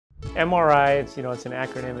MRI, it's an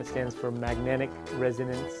acronym. It stands for magnetic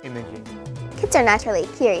resonance imaging. Kids are naturally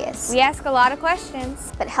curious. We ask a lot of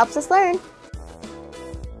questions. But it helps us learn.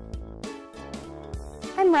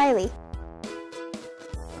 I'm Ryleigh.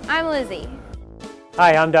 I'm Lizzy.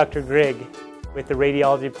 Hi, I'm Dr. Grigg with the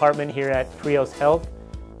radiology department here at Trios Health.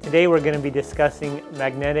 Today we're going to be discussing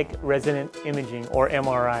magnetic resonance imaging, or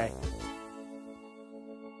MRI.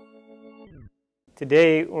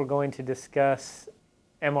 Today we're going to discuss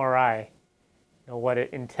MRI, what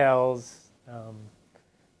it entails,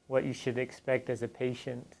 what you should expect as a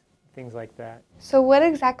patient, things like that. So what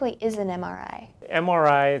exactly is an MRI?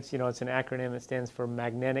 MRI, it's an acronym. It stands for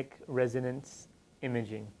magnetic resonance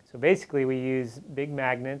imaging. So basically we use big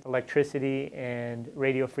magnets, electricity, and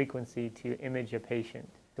radio frequency to image a patient.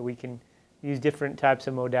 So we can use different types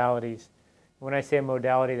of modalities. When I say a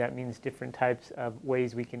modality, that means different types of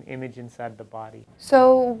ways we can image inside the body.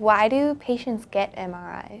 So why do patients get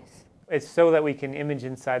MRIs? It's so that we can image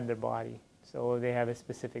inside their body, so they have a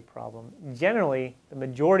specific problem. Generally, the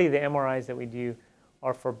majority of the MRIs that we do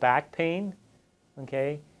are for back pain,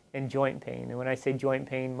 okay, and joint pain. And when I say joint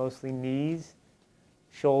pain, mostly knees,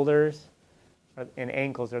 shoulders, and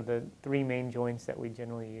ankles are the three main joints that we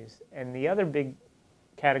generally use. And the other big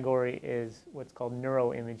category is what's called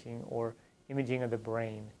neuroimaging, or imaging of the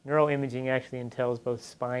brain. Neuroimaging actually entails both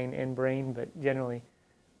spine and brain, but generally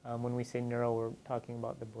when we say neuro, we're talking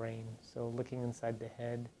about the brain. So looking inside the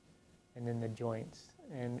head and then the joints.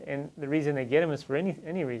 And the reason they get them is for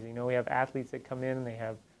any reason. We have athletes that come in and they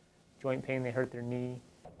have joint pain, they hurt their knee.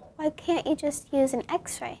 Why can't you just use an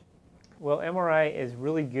x-ray? Well, MRI is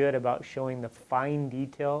really good about showing the fine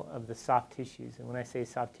detail of the soft tissues. And when I say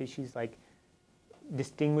soft tissues, like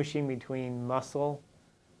distinguishing between muscle,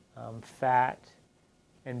 fat,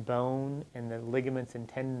 and bone, and the ligaments and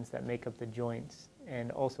tendons that make up the joints.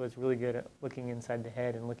 And also it's really good at looking inside the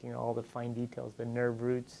head and looking at all the fine details, the nerve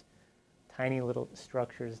roots, tiny little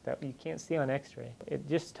structures that you can't see on x-ray. It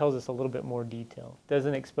just tells us a little bit more detail. It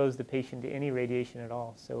doesn't expose the patient to any radiation at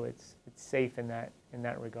all, so it's safe in that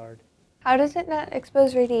regard. How does it not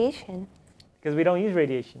expose radiation? Because we don't use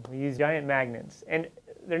radiation. We use giant magnets. And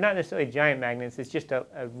they're not necessarily giant magnets. It's just a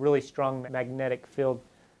really strong magnetic field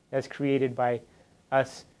that's created by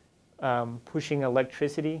us pushing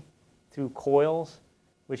electricity through coils,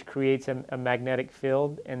 which creates a magnetic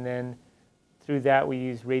field. And then through that we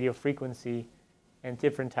use radio frequency and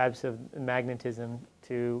different types of magnetism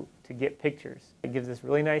to get pictures. It gives us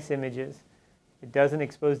really nice images. It doesn't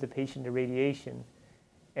expose the patient to radiation.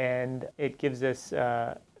 And it gives us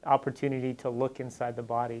opportunity to look inside the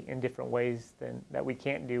body in different ways that we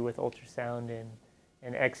can't do with ultrasound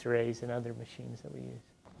and x-rays and other machines that we use.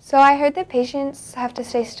 So I heard that patients have to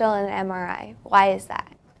stay still in an MRI. Why is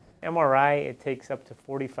that? MRI, it takes up to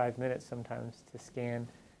 45 minutes sometimes to scan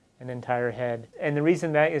an entire head. And the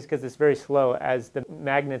reason that is because it's very slow. As the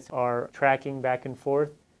magnets are tracking back and forth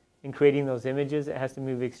and creating those images, it has to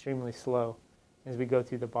move extremely slow as we go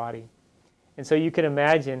through the body. And so you can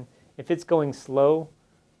imagine if it's going slow,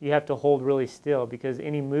 you have to hold really still, because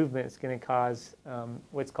any movement is going to cause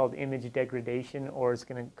what's called image degradation, or it's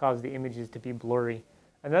going to cause the images to be blurry.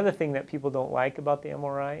 Another thing that people don't like about the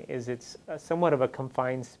MRI is it's somewhat of a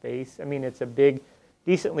confined space. I mean, it's a big,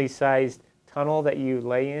 decently sized tunnel that you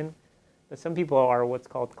lay in. But some people are what's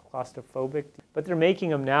called claustrophobic. But they're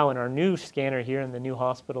making them now, and our new scanner here in the new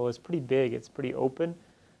hospital is pretty big. It's pretty open.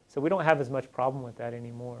 So we don't have as much problem with that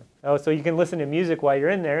anymore. Oh, so you can listen to music while you're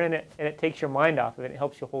in there, and it takes your mind off of it. It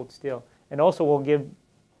helps you hold still. And also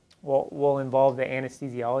we'll involve the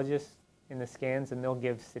anesthesiologist in the scans, and they'll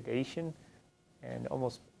give sedation and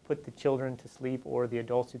almost put the children to sleep, or the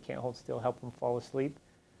adults who can't hold still, help them fall asleep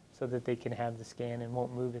so that they can have the scan and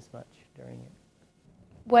won't move as much during it.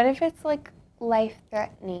 What if it's like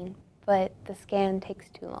life-threatening, but the scan takes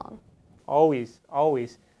too long? Always,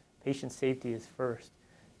 patient safety is first.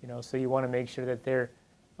 So you want to make sure that they're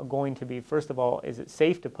going to be, first of all, is it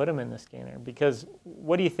safe to put them in the scanner? Because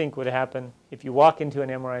what do you think would happen if you walk into an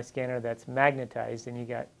MRI scanner that's magnetized and you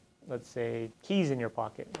got, let's say, keys in your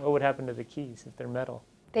pocket? What would happen to the keys if they're metal?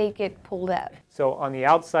 They get pulled out. So on the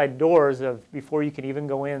outside doors before you can even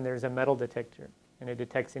go in, there's a metal detector, and it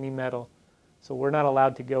detects any metal. So we're not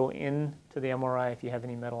allowed to go into the MRI if you have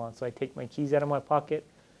any metal on. So I take my keys out of my pocket,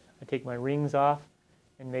 I take my rings off,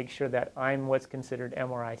 and make sure that I'm what's considered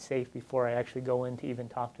MRI safe before I actually go in to even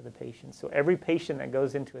talk to the patient. So every patient that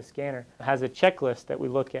goes into a scanner has a checklist that we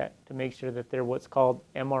look at to make sure that they're what's called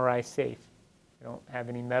MRI safe. They don't have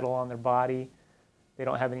any metal on their body. They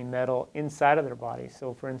don't have any metal inside of their body.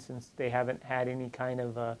 So for instance, they haven't had any kind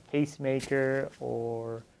of a pacemaker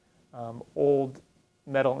or old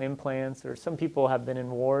metal implants, or some people have been in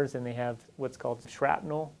wars and they have what's called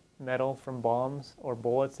shrapnel metal from bombs or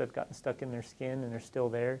bullets that have gotten stuck in their skin and they're still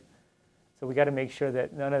there. So we got to make sure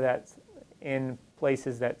that none of that's in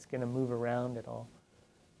places that's going to move around at all,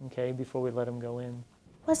 okay, before we let them go in.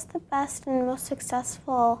 What's the best and most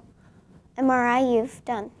successful MRI you've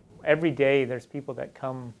done? Every day there's people that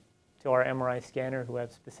come to our MRI scanner who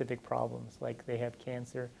have specific problems, like they have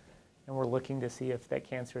cancer, and we're looking to see if that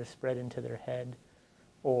cancer is spread into their head,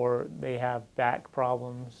 or they have back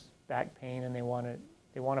problems, back pain, and they want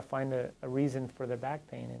to find a reason for their back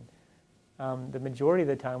pain. And the majority of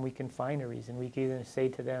the time we can find a reason. We can either say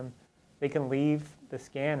to them, they can leave the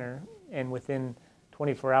scanner, and within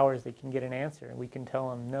 24 hours they can get an answer. And we can tell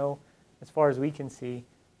them, no, as far as we can see,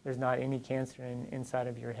 there's not any cancer inside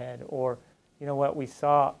of your head. Or, you know what, we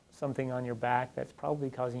saw something on your back that's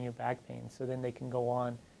probably causing you back pain. So then they can go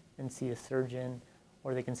on and see a surgeon,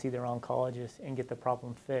 or they can see their oncologist and get the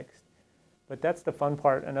problem fixed. But that's the fun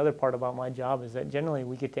part. Another part about my job is that generally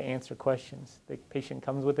we get to answer questions. The patient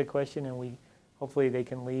comes with a question and hopefully they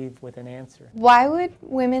can leave with an answer. Why would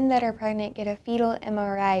women that are pregnant get a fetal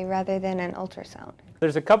MRI rather than an ultrasound?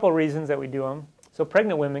 There's a couple reasons that we do them. So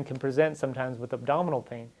pregnant women can present sometimes with abdominal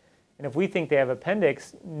pain. And if we think they have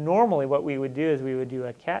appendix, normally what we would do is we would do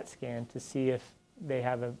a CAT scan to see if they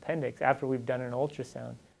have appendix after we've done an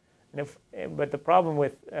ultrasound. But the problem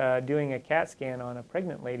with doing a CAT scan on a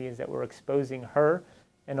pregnant lady is that we're exposing her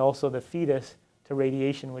and also the fetus to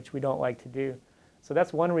radiation, which we don't like to do. So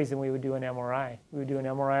that's one reason we would do an MRI. We would do an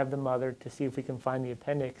MRI of the mother to see if we can find the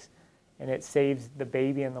appendix, and it saves the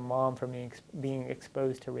baby and the mom from being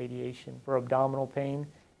exposed to radiation for abdominal pain.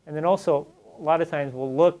 And then also, a lot of times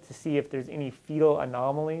we'll look to see if there's any fetal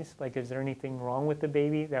anomalies, like is there anything wrong with the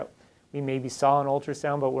baby that we maybe saw on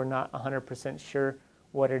ultrasound, but we're not 100% sure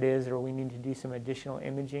what it is, or we need to do some additional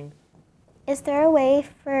imaging. Is there a way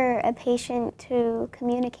for a patient to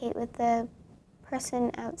communicate with the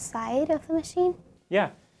person outside of the machine? Yeah,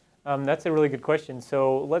 that's a really good question.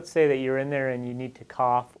 So let's say that you're in there and you need to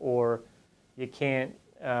cough, or you can't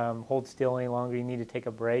hold still any longer, you need to take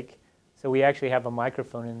a break. So we actually have a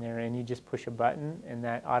microphone in there, and you just push a button and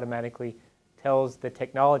that automatically tells the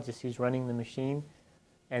technologist who's running the machine,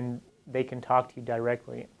 and they can talk to you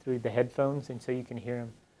directly through the headphones, and so you can hear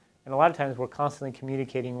them. And a lot of times we're constantly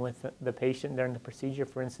communicating with the patient during the procedure.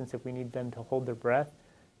 For instance, if we need them to hold their breath,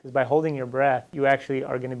 because by holding your breath, you actually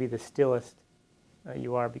are going to be the stillest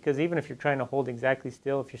you are. Because even if you're trying to hold exactly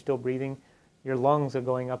still, if you're still breathing, your lungs are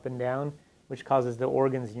going up and down, which causes the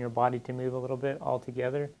organs in your body to move a little bit all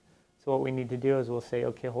together. So what we need to do is we'll say,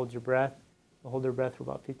 okay, hold your breath. We'll hold their breath for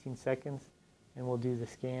about 15 seconds. And we'll do the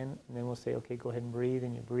scan, and then we'll say, okay, go ahead and breathe,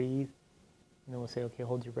 and you breathe. And then we'll say, okay,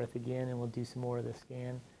 hold your breath again, and we'll do some more of the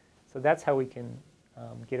scan. So that's how we can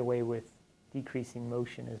get away with decreasing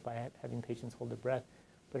motion, is by having patients hold their breath.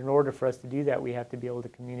 But in order for us to do that, we have to be able to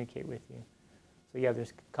communicate with you. So yeah,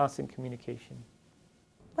 there's constant communication.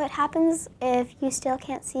 What happens if you still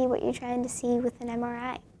can't see what you're trying to see with an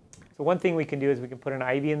MRI? So one thing we can do is we can put an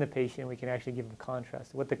IV in the patient, and we can actually give them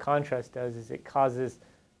contrast. What the contrast does is it causes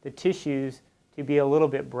the tissues to be a little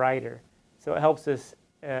bit brighter. So it helps us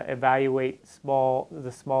evaluate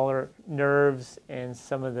the smaller nerves and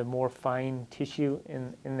some of the more fine tissue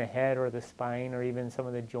in the head or the spine, or even some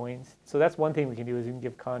of the joints. So that's one thing we can do, is we can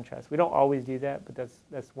give contrast. We don't always do that, but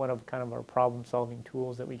that's one of kind of our problem-solving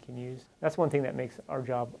tools that we can use. That's one thing that makes our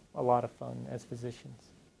job a lot of fun as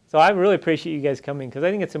physicians. So I really appreciate you guys coming, because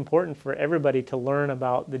I think it's important for everybody to learn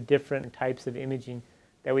about the different types of imaging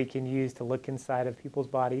that we can use to look inside of people's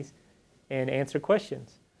bodies and answer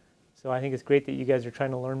questions. So I think it's great that you guys are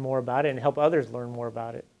trying to learn more about it and help others learn more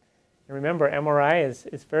about it. And remember, MRI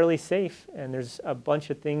is fairly safe, and there's a bunch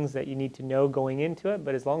of things that you need to know going into it,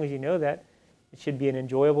 but as long as you know that, it should be an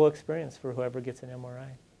enjoyable experience for whoever gets an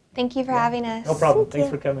MRI. Thank you for having us. No problem. Thank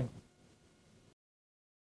Thanks you. for coming.